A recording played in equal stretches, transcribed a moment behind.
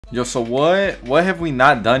Yo, so what have we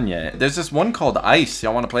not done yet? There's this one called Ice.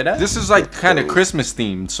 Y'all want to play that? This is like kind of Christmas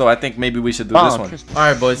themed, so I think maybe we should do this one. Christmas.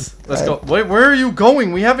 All right, boys, let's go. Wait, where are you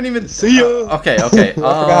going? We haven't even. See ya. Okay. I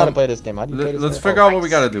forgot how to play this game. How do you play this Let's game? figure out what we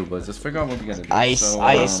gotta do, boys. Let's figure out what we gotta do. Ice, So,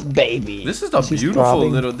 ice, baby. This is a beautiful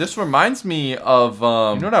little. This reminds me of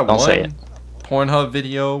you know that one Pornhub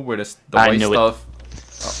video where the white stuff.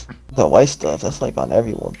 The white stuff, that's like on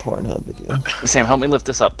everyone Pornhub video. Sam, help me lift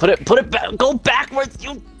this up. Put it back. Go backwards,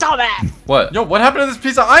 you dumbass. What? Yo, what happened to this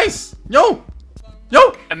piece of ice? Yo.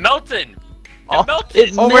 It melted. Oh,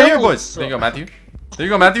 melted. Oh, right here, boys. There you go, Matthew. There you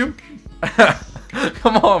go, Matthew.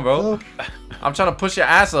 Come on, bro. I'm trying to push your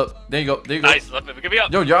ass up. There you go. There you go. Nice. Give me up.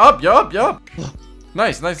 Yo, you're up.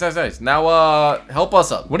 Nice. Now, help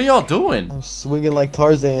us up. What are y'all doing? I'm swinging like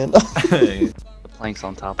Tarzan. Hey. The plank's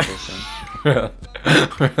on top of this thing.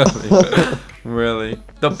 Really?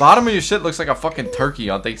 The bottom of your shit looks like a fucking turkey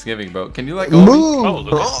on Thanksgiving, bro. Can you like go? Move! Oh,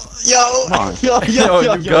 Lucas. Yo, Yo,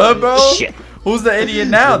 you good, bro? Shit. Who's the idiot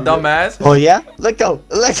now, dumbass? Oh yeah? Let go.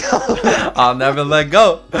 I'll never let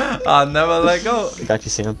go. I got you,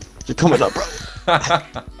 Sam. You're coming up, bro.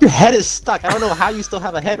 Your head is stuck. I don't know how you still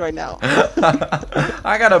have a head right now.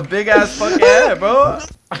 I got a big ass fucking head, bro.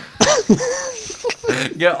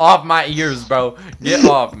 Get off my ears, bro. Get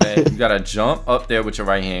off, man. You gotta jump up there with your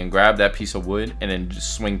right hand, grab that piece of wood, and then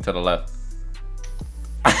just swing to the left.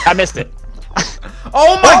 I missed it.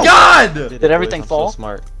 Oh my god! Did everything fall? So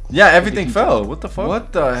smart. Yeah, everything fell. What the fuck?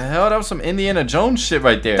 What the hell? That was some Indiana Jones shit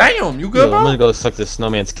right there. Damn, you good, Yo, bro? I'm gonna go suck this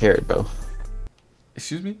snowman's carrot, bro.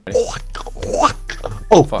 Excuse me?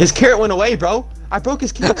 Oh, fuck. His carrot went away, bro. I broke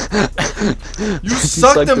his carrot. You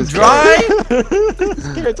sucked him dry?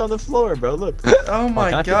 His carrot's on the floor, bro. Look. Oh my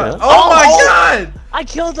can I god. pick it up? Oh my god! I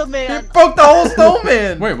killed a He man. broke the whole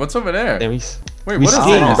snowman. Wait, what's over there? Damn, Wait, we what is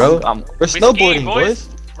skiing, this? bro. We're skiing, snowboarding, boys. boys.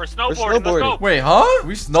 We're snowboarding. We're Let's go. Wait, huh?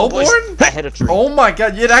 We snowboard? I hit a tree. Oh my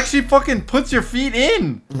god, it actually fucking puts your feet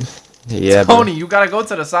in. Yeah, Tony, you gotta go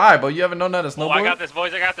to the side, but you haven't known how to Oh, snowboard? I got this,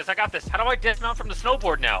 boys. I got this. How do I dismount from the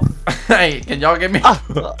snowboard now? Hey, can y'all give me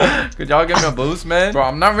could y'all give me a boost, man? Bro,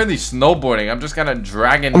 I'm not really snowboarding. I'm just kind of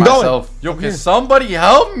dragging myself. Yo, can somebody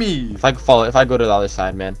help me? If I go to the other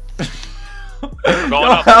side, man. We're going Yo,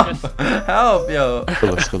 up. help, Lucas. help, yo.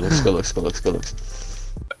 Good looks.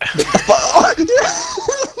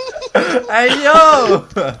 Hey, yo.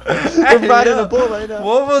 Hey, I'm riding yo. a bull right now.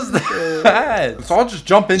 What was that? So I'll just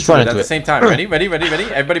jump into it at the same time. Ready?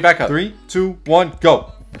 Everybody back up. 3, 2, 1,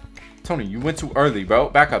 go. Tony, you went too early, bro.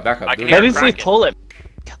 Back up. I Do can't- it. Maybe if we pull it.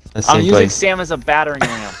 I'm using Sam as a battering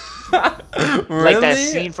ram. Really? Like that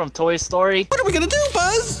scene from Toy Story. What are we gonna do,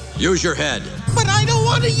 Buzz? Use your head. But I don't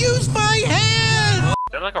want to use my head! Is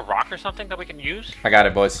there like a rock or something that we can use? I got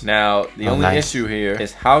it, boys. Now, the only issue here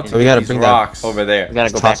is how to we gotta get these bring that- rocks over there. We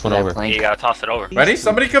gotta go Toss back to one that over. Yeah, plank. you gotta toss it over. Ready?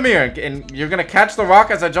 Somebody come here, and you're gonna catch the rock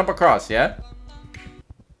as I jump across, yeah?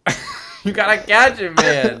 You gotta catch it,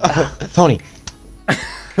 man. Tony.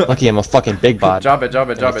 Lucky I'm a fucking big bod. Drop it.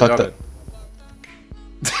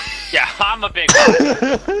 Yeah, I'm a big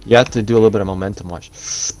guy. You have to do a little bit of momentum, watch.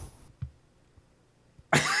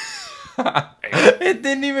 It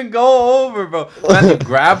didn't even go over, bro. Matthew,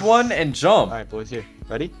 grab one and jump. Alright, boys, here.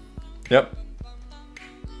 Ready? Yep.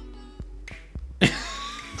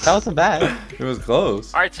 That wasn't bad. It was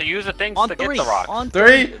close. Alright, so use the things On to three. get the rock. On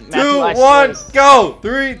 3, 2, Matthew, I 1, swear. go!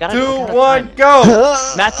 3, 2, Gotta go, 1, gotta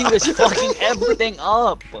go! Matthew is fucking everything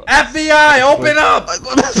up. FBI, open up!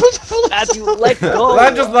 Matthew, let go.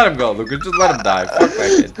 Just let him go, Lucas. Just let him die. Fuck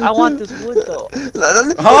that kid. I want this wood though.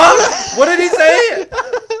 Huh? What did he say?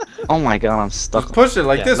 Oh my god, I'm stuck. Just push it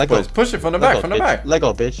like Yeah, this, let go. boys. Push it from the Let back, go, from the bitch. back. Let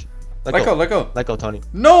go, bitch. Let go. Let go, Tony.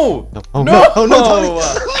 No! No. Oh, No! no. Oh, no, Tony.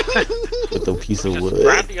 Little piece of Just wood.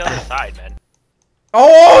 grab the other side, man.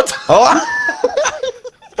 Oh! Oh!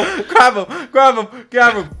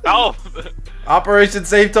 Grab him. Oh! Operation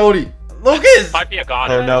Save Tony. Lucas! Might be a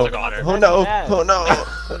goner. Oh no. It's a goner. Oh no. Oh no.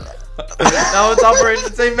 No, it's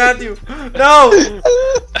Operation Save Matthew. No!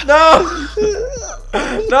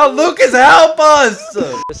 Lucas, help us!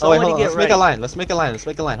 Oh, wait, Somebody hold on. get Let's ready. make a line. Let's make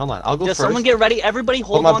a line. Hold on. I'll go Just first. someone get ready. Everybody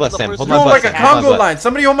hold my on to butt, the Sam. first Hold Do my it butt, like a Sam. Hold my Congo butt. line.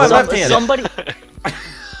 Somebody hold my left hand. Somebody.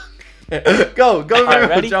 Go, Alright,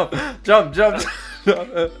 ready? jump.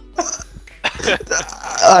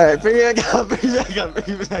 Alright, bring it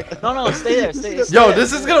back up. No, stay there. Stay Yo, there.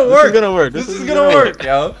 this is gonna work. This This is gonna work,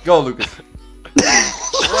 yo. Go, Lucas.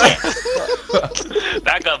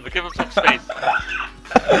 Back up. Give him some space.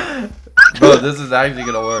 Bro, this is actually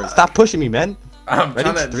gonna work. Stop pushing me, man. I'm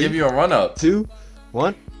Ready? trying to 3, give you a run up. 2,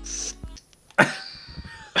 1.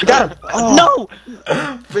 Got him. Oh.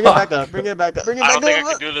 No! Bring it back up. Bring it back up. Bring it I back don't think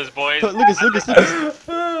I up. can do this, boys. Lucas. Lucas,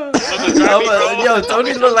 grab me, bro. Yo,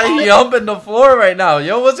 Tony look like he humping the floor right now.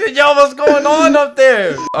 Yo, what's going on up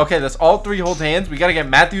there? Okay, let's all three hold hands. We gotta get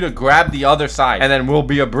Matthew to grab the other side, and then we'll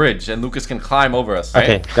be a bridge, and Lucas can climb over us. Right?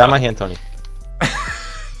 Okay, grab my hand, Tony.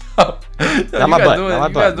 Not my butt. Doing, Not my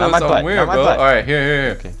you guys butt. doing Not my something butt. weird, Not my bro. butt. All right,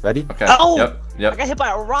 here. Okay, ready? Okay. Oh! Yep. I got hit by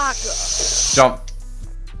a rock. Jump.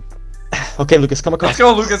 Okay, Lucas, come across. Let's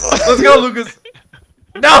go, Lucas. Let's go, Lucas.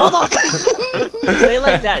 No! Stay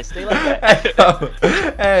like that. Stay like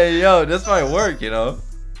that. Hey, yo, this might work, you know.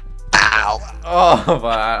 Ow. Oh,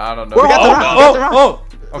 but I don't know. We got the rock, we got the rock. Oh.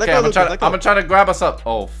 Okay, go, I'm Lucas, gonna let go. I'm gonna try to grab us up.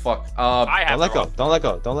 Oh fuck. I have Don't let the go. rope. Don't let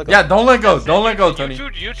go. Don't let go. Yeah, don't let go. Don't let go, Tony.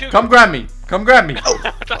 You two. Come grab me. Come grab me.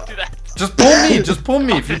 Don't do that. Just pull me. Just pull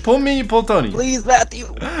me. If you pull me, you pull Tony. Please, Matthew.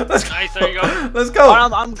 Let's go. Nice, there you go. Let's go.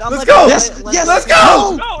 I'm Let's letting go. you- Yes, let- yes, Let's let-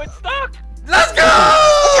 go. No, it's stuck. Let's go.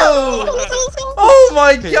 Oh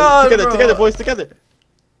my Okay, god, together, bro. together, boys, together.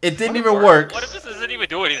 It didn't even work. What if this doesn't even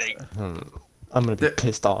do anything? I'm gonna be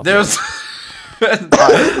pissed off. There's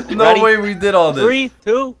no Ready? way we did all this. 3,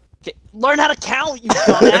 2. Okay, learn how to count, you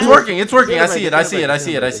dumbass. It's working. It's working. I see it. I see it. I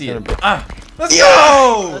see it. I see it. Ah, let's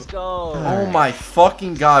go. Let's go. Oh my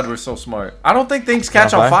fucking god, we're so smart. I don't think things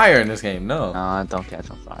catch on fire in this game. No. No, don't catch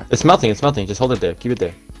on fire. It's melting. It's melting. Just hold it there. Keep it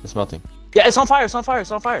there. It's melting. Yeah, it's on fire. It's on fire. It's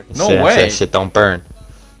on fire. No Shit, way. Shit, don't burn.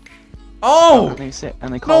 Oh,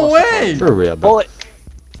 And they call no us way. For real, bro. Bullet.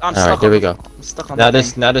 I'm All stuck. right, there we go. I'm stuck on Now that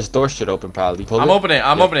thing. now this door should open probably. Pull I'm it. opening it.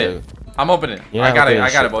 I'm Yeah, opening it. I'm opening it. You're I not got it. opening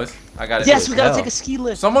I got it, shit. boys. I got it. Yes, we gotta hell. take a ski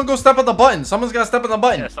lift. Someone go step on the button. Someone's gotta step on the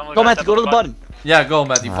button. Yeah, someone Go, gotta Matthew. step Go to on the button. Yeah, go,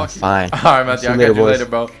 Matthew. Fuck you. Fine. All right, Matthew. See I'll you catch you later, later,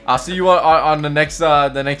 bro. I'll see you on the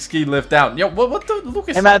next ski lift down. Yo, what the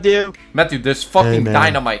Lucas? Hey, Matthew. Matthew, there's fucking Hey, man.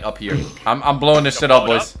 dynamite up here. I'm blowing this shit up,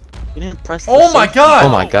 boys. You didn't press the Oh my safety. god. Oh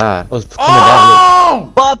my god. I was coming down.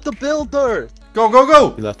 Oh! Bob the Builder. Go, go,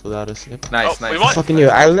 go. You left without us. Yep. Nice, Oh, we nice. won. Fucking you.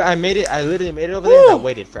 I made it. I literally made it over there and I Woo.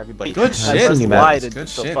 waited for everybody. Good I shit. seen you, Why Matt. did Good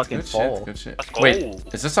the shit. fucking Good fall? shit. Good shit. Let's go. Wait,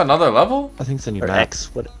 is this another level? I think it's a new Or map. X.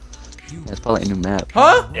 What? It's probably a new map.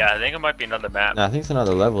 Huh? Yeah, I think it might be another map. Nah, I think it's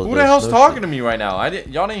another level. Who the hell's talking to me right now?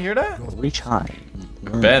 Y'all didn't hear that? Reach high.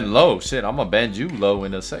 Bend low. Shit, I'm gonna bend you low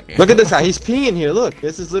in a second. Look at this guy. He's peeing here. Look,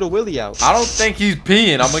 this is little Willie out. I don't think he's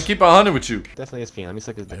peeing. I'm gonna keep 100 with you. Definitely is peeing. Let me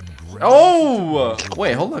suck his dick. Oh!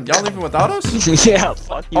 Wait, hold on. Y'all leaving without us? Yeah,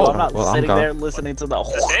 fuck you. Oh, I'm not well, I'm sitting gone. there listening to the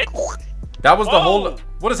That's it? That was the Whoa. whole.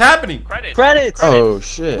 What is happening? Credit. credits. Oh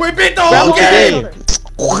shit. We beat the whole Look at game! him.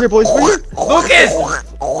 We're here, boys. We're here. Lucas!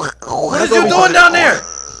 What is you doing down there?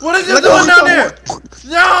 What is you doing down there?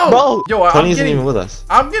 Yo! Bro. Yo, Tony isn't even with us.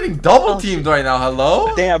 I'm getting double teamed right now.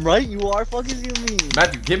 Hello? Damn right, you are. Fuck is you mean?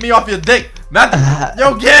 Matthew, get me off your dick. Matthew,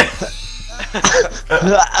 yo, get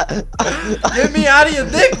me out of your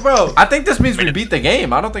dick, bro. I think this means we beat the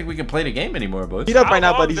game. I don't think we can play the game anymore, boys. Beat up How right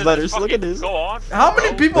now long by these does letters. this Look at fucking this. Go on. How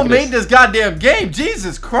many people Look at made this goddamn game?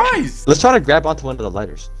 Jesus Christ. Let's try to grab onto one of the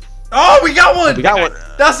lighters. Oh, we got one. We got one.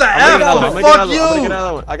 That's an I'm F. gonna get Fuck another one. I'm gonna get you.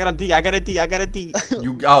 another one. I got a D. I got a D. I got a D.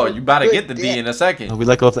 You about to get the D in a Oh, second. we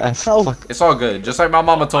let go of the F. Oh. Fuck. It's all good. Just like my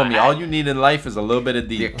mama told me, all you need in life is a little bit of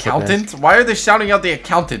D. The accountant? Why are they shouting out the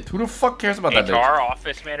accountant? Who the fuck cares about that HR bitch?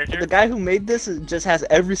 office manager. The guy who made this just has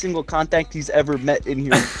every single contact he's ever met in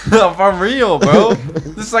here. For real, bro.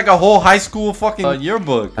 This is like a whole high school fucking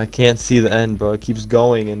yearbook. I can't see the end, bro. It keeps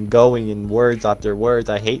going and going and words after words.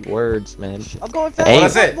 I hate words, man. I'm going fast. Hey,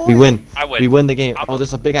 That's it. we win. I win. We win the game. Oh,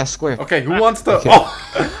 there's a big ass square. Okay, who wants to? Okay.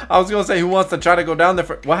 Oh, I was gonna say who wants to try to go down there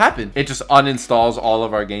for? What happened? It just uninstalls all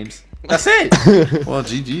of our games. That's it. Well,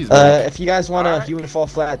 GG's, man. If you guys want Alright. to Human Fall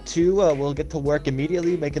Flat 2, we'll get to work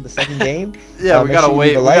immediately making the second game. Yeah, we make gotta sure you wait.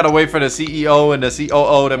 leave a We like. gotta wait for the CEO and the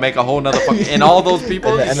COO to make a whole nother fucking. And all those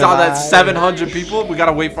people, And the you saw that MMI. 700 people. We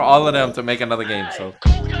gotta wait for all of them to make another game. So.